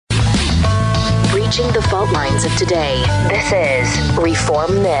Breaching the fault lines of today. This is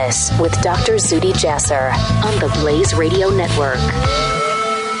Reform This with Dr. Zuhdi Jasser on the Blaze Radio Network.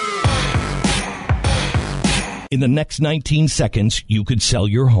 In the next 19 seconds, you could sell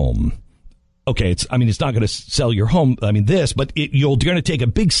your home. Okay, it's not going to sell your home, but you're going to take a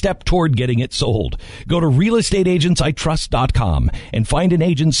big step toward getting it sold. Go to realestateagentsitrust.com and find an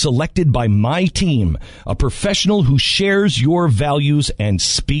agent selected by my team, a professional who shares your values and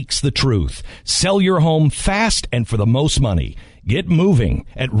speaks the truth. Sell your home fast and for the most money. Get moving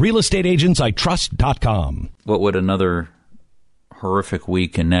at realestateagentsitrust.com. What would another horrific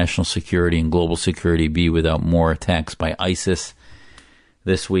week in national security and global security be without more attacks by ISIS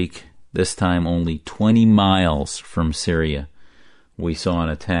this week? This time only 20 miles from Syria, we saw an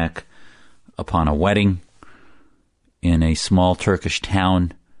attack upon a wedding in a small Turkish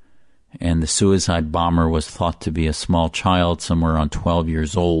town, and the suicide bomber was thought to be a small child, somewhere around 12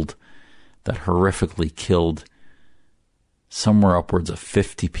 years old, that horrifically killed somewhere upwards of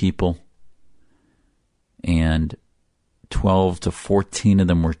 50 people, and 12 to 14 of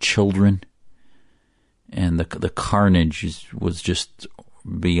them were children, and the carnage was just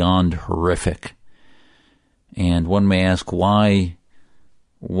beyond horrific. And one may ask, why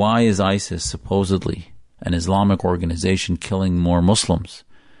is ISIS, supposedly an Islamic organization, killing more Muslims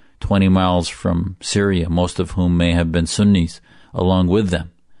 20 miles from Syria, most of whom may have been Sunnis along with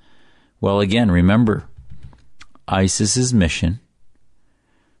them? Well, again, remember, ISIS's mission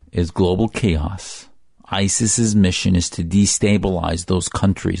is global chaos. ISIS's mission is to destabilize those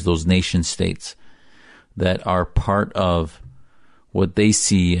countries, those nation states that are part of what they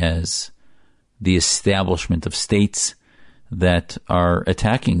see as the establishment of states that are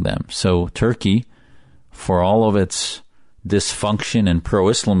attacking them. So Turkey, for all of its dysfunction and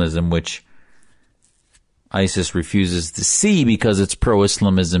pro-Islamism, which ISIS refuses to see because its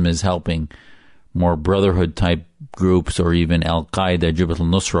pro-Islamism is helping more brotherhood-type groups, or even Al-Qaeda, Jabhat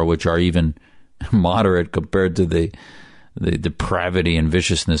al-Nusra, which are even moderate compared to the depravity and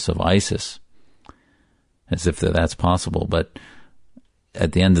viciousness of ISIS, as if that's possible. But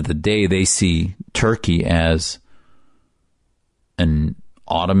at the end of the day, they see Turkey as an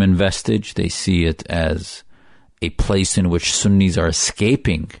Ottoman vestige. They see it as a place in which Sunnis are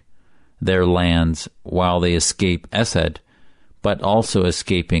escaping their lands while they escape Assad, but also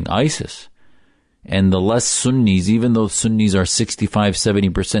escaping ISIS. And the less Sunnis, even though Sunnis are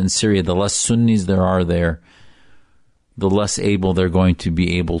 65-70% in Syria, the less Sunnis there are there, the less able they're going to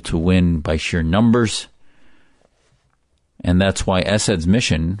be able to win by sheer numbers. And that's why Assad's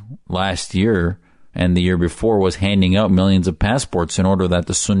mission last year and the year before was handing out millions of passports in order that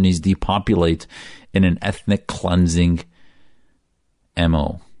the Sunnis depopulate in an ethnic cleansing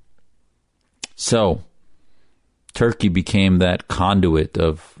MO. So Turkey became that conduit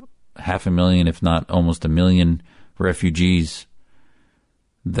of 500,000, if not almost 1 million refugees,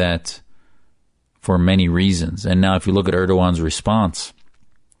 that for many reasons. And now if you look at Erdogan's response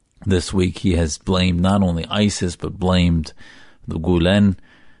this week, he has blamed not only ISIS, but blamed the Gulen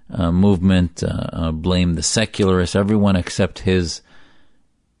movement, blamed the secularists, everyone except his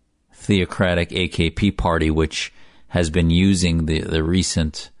theocratic AKP party, which has been using the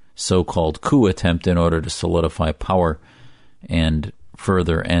recent so-called coup attempt in order to solidify power and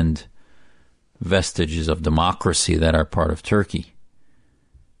further end vestiges of democracy that are part of Turkey.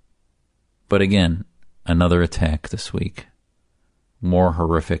 But again, another attack this week. More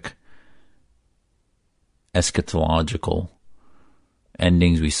horrific eschatological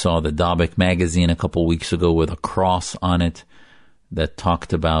endings. We saw the Dabek magazine a couple weeks ago with a cross on it that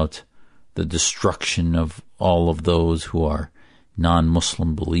talked about the destruction of all of those who are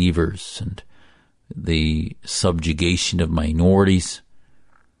non-Muslim believers and the subjugation of minorities.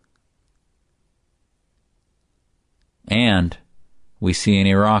 And we see in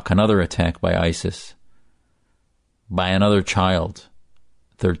Iraq another attack by ISIS, by another child,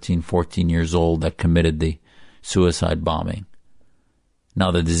 13, 14 years old, that committed the suicide bombing. Now,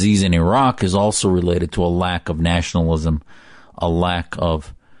 the disease in Iraq is also related to a lack of nationalism, a lack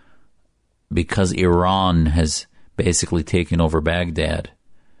of, because Iran has basically taken over Baghdad,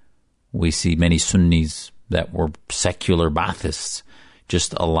 we see many Sunnis that were secular Baathists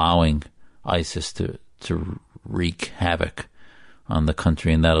just allowing ISIS to wreak havoc on the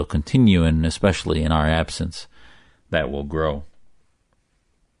country, and that'll continue, and especially in our absence, that will grow.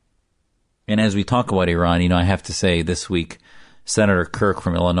 And as we talk about Iran, I have to say this week, Senator Kirk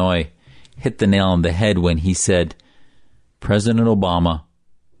from Illinois hit the nail on the head when he said President Obama,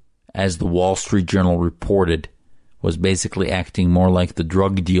 as the Wall Street Journal reported, was basically acting more like the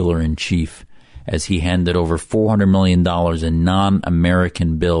drug dealer in chief as he handed over $400 million in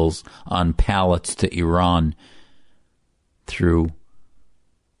non-American bills on pallets to Iran through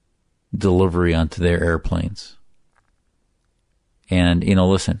delivery onto their airplanes. And,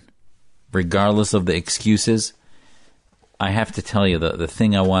 listen, regardless of the excuses, I have to tell you the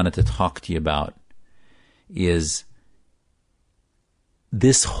thing I wanted to talk to you about is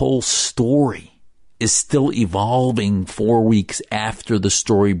this whole story is still evolving 4 weeks after the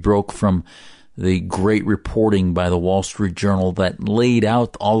story broke from the great reporting by the Wall Street Journal that laid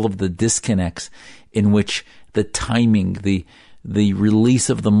out all of the disconnects in which the timing, the release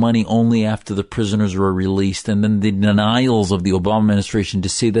of the money only after the prisoners were released, and then the denials of the Obama administration to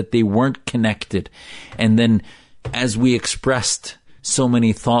say that they weren't connected. And then, as we expressed, so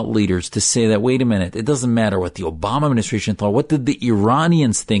many thought leaders to say that, wait a minute, it doesn't matter what the Obama administration thought. What did the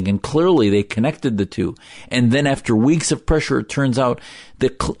Iranians think? And clearly they connected the two. And then after weeks of pressure, it turns out the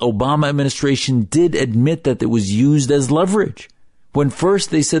Obama administration did admit that it was used as leverage. When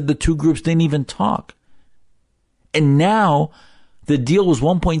first they said the two groups didn't even talk. And now the deal was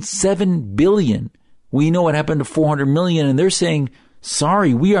 $1.7 billion. We know what happened to $400 million, and they're saying,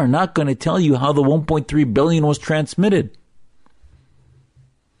 sorry, we are not going to tell you how the $1.3 billion was transmitted.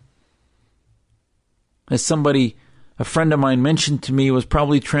 As somebody, a friend of mine mentioned to me, it was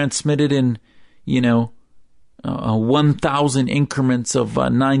probably transmitted in, 1,000 increments of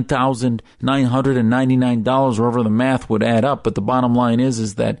 $9,999, wherever the math would add up. But the bottom line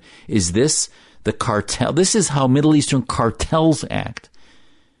is this the cartel? This is how Middle Eastern cartels act.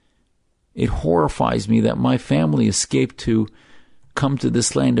 It horrifies me that my family escaped to come to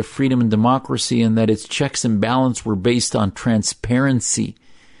this land of freedom and democracy, and that its checks and balance were based on transparency,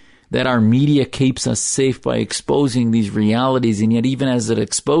 that our media keeps us safe by exposing these realities. And yet even as it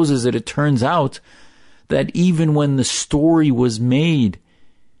exposes it, it turns out that even when the story was made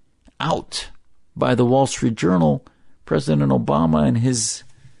out by the Wall Street Journal, President Obama and his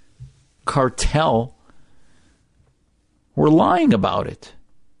cartel were lying about it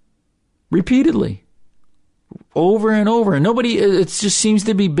repeatedly, over and over. And it just seems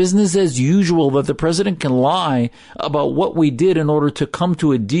to be business as usual that the president can lie about what we did in order to come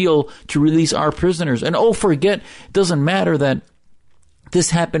to a deal to release our prisoners. And forget, it doesn't matter that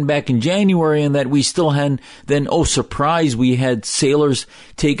this happened back in January and that we still hadn't, then, surprise, we had sailors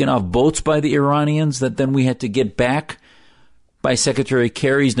taken off boats by the Iranians that then we had to get back by Secretary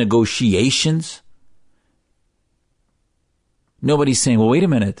Kerry's negotiations. Nobody's saying, well, wait a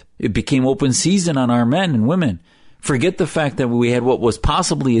minute, it became open season on our men and women. Forget the fact that we had what was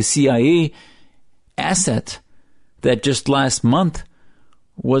possibly a CIA asset that just last month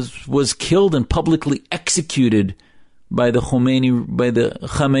was killed and publicly executed by the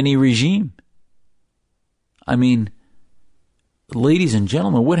Khamenei regime. I mean, ladies and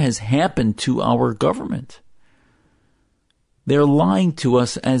gentlemen, what has happened to our government? They're lying to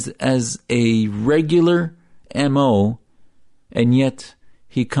us as a regular MO, and yet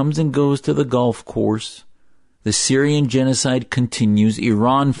he comes and goes to the golf course. The Syrian genocide continues.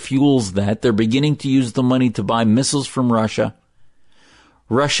 Iran fuels that. They're beginning to use the money to buy missiles from Russia.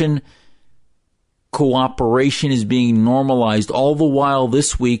 Russian cooperation is being normalized. All the while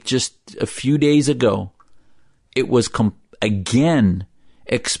this week, just a few days ago, it was again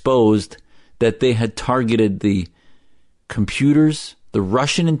exposed that they had targeted the computers. The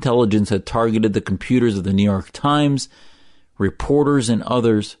Russian intelligence had targeted the computers of the New York Times, reporters and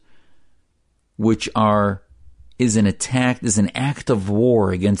others, which is an act of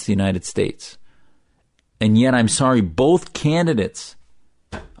war against the United States. And yet, I'm sorry, both candidates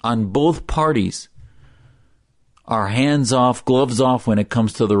on both parties are hands off, gloves off when it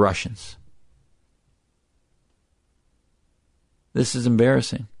comes to the Russians. This is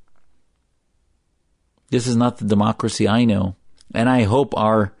embarrassing. This is not the democracy I know. And I hope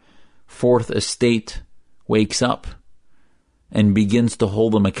our fourth estate wakes up and begins to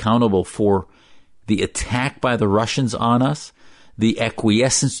hold them accountable for the attack by the Russians on us, the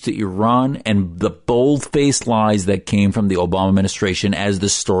acquiescence to Iran, and the bold-faced lies that came from the Obama administration as the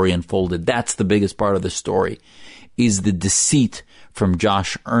story unfolded. That's the biggest part of the story, is the deceit from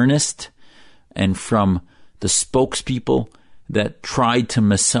Josh Earnest and from the spokespeople that tried to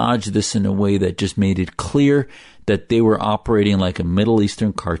massage this in a way that just made it clear that they were operating like a Middle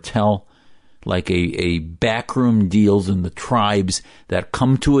Eastern cartel, like a backroom deals in the tribes that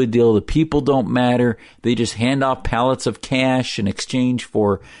come to a deal. The people don't matter. They just hand off pallets of cash in exchange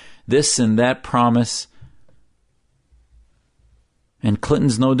for this and that promise. And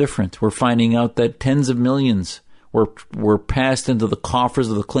Clinton's no different. We're finding out that tens of millions were passed into the coffers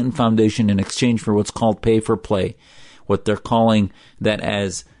of the Clinton Foundation in exchange for what's called pay for play. What they're calling that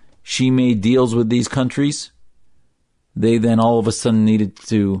as she made deals with these countries. They then all of a sudden needed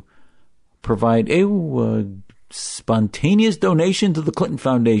to provide a spontaneous donation to the Clinton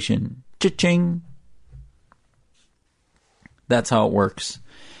Foundation. Cha-ching. That's how it works.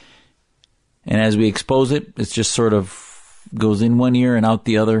 And as we expose it, it's just sort of goes in one ear and out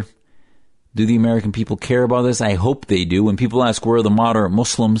the other. Do the American people care about this? I hope they do. When people ask where are the moderate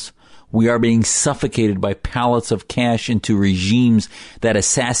Muslims, we are being suffocated by pallets of cash into regimes that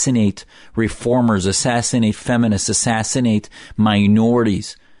assassinate reformers, assassinate feminists, assassinate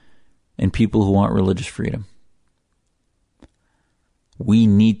minorities, and people who want religious freedom. We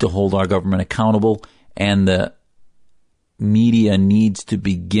need to hold our government accountable, and the media needs to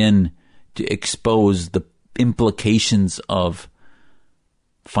begin to expose the implications of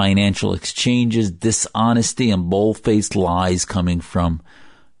financial exchanges, dishonesty, and bold-faced lies coming from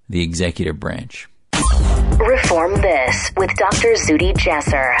the executive branch. Reform This with Dr. Zuhdi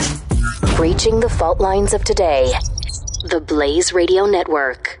Jasser. Breaching the fault lines of today. The Blaze Radio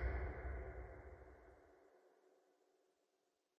Network.